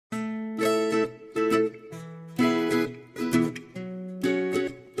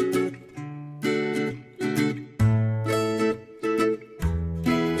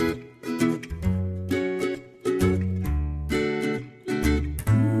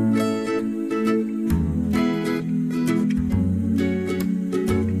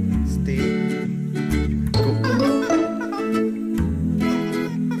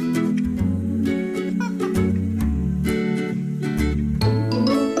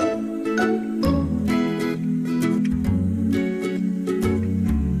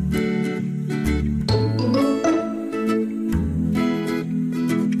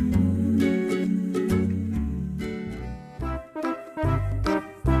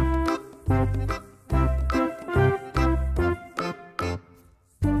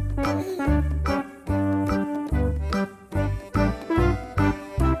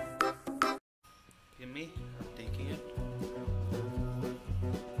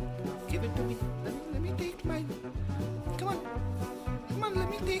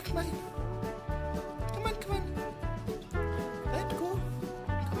Come on. Come on, come on. Let go.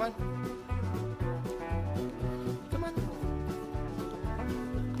 Come on. Come on.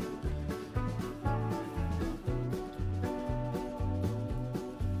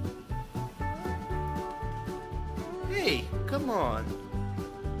 Hey, come on.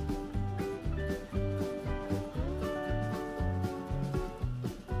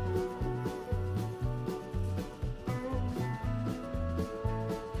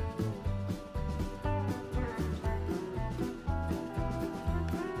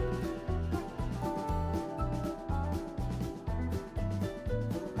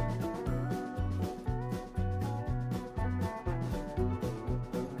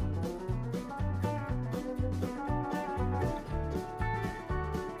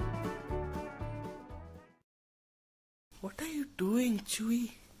 What are you doing,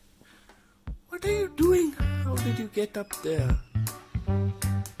 Chewy? What are you doing? How did you get up there?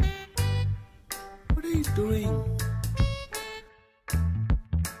 What are you doing?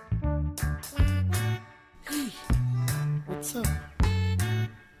 Hey, what's up?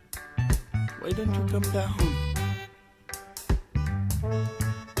 Why don't you come down?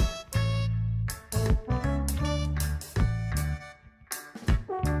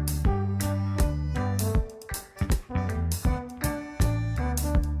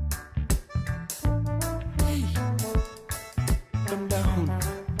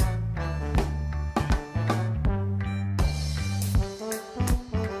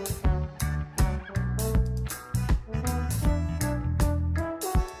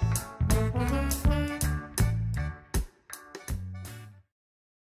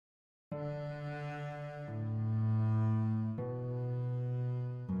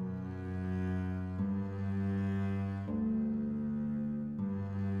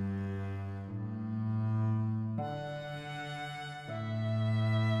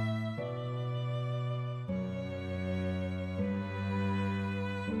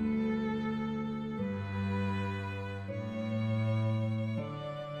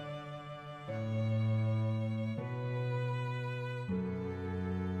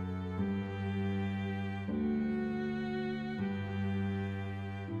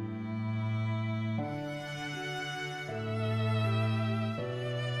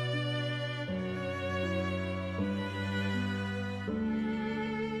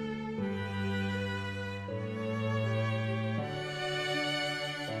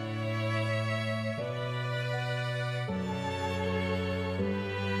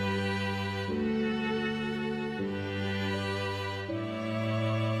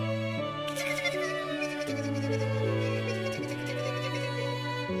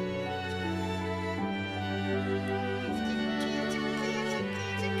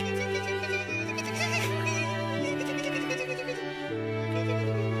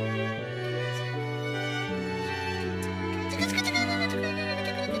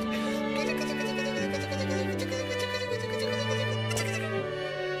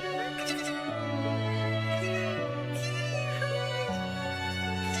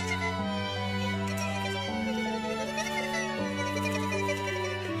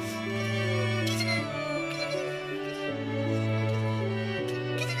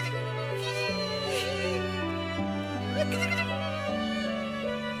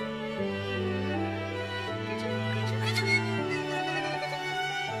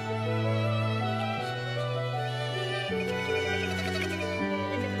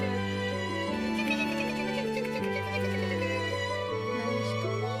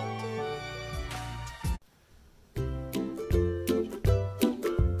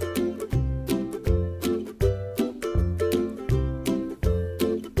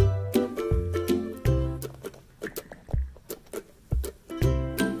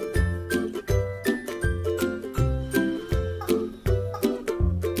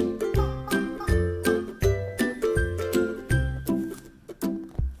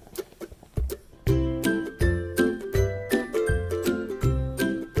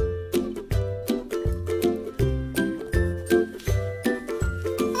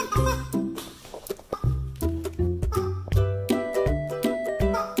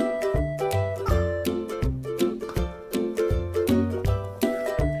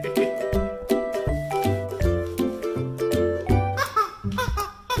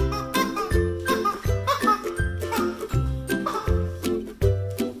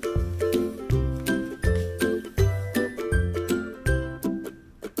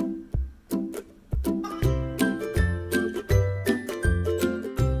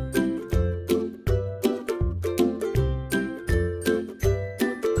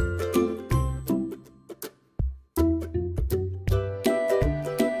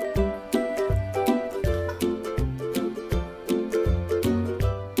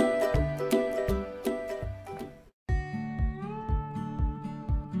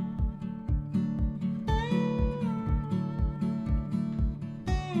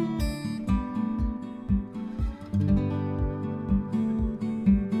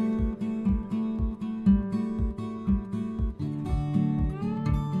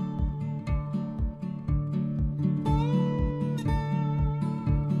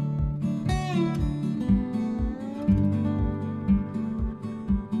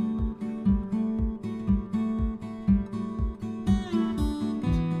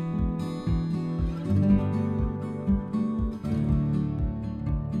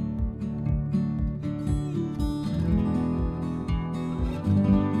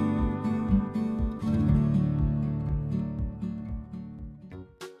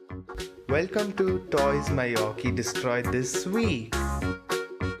 Welcome to Toys My Yorkie Destroyed This Week.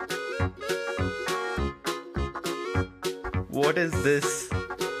 What is this?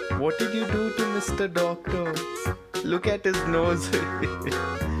 What did you do to Mr. Doctor? Look at his nose.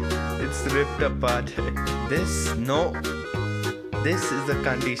 It's ripped apart. No. This is the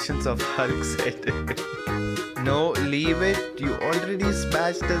conditions of Hulk's head. No, leave it. You already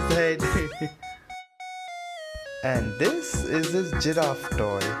smashed his head. And this is his giraffe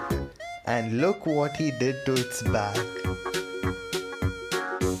toy. And look what he did to its back.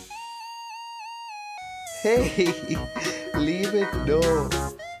 Hey, leave it, no.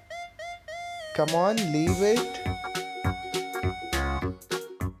 Come on, leave it.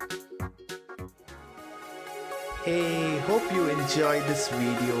 Hey, hope you enjoyed this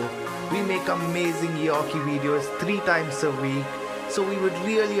video. We make amazing Yorkie videos 3 times a week. So we would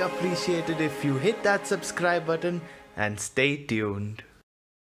really appreciate it if you hit that subscribe button and stay tuned.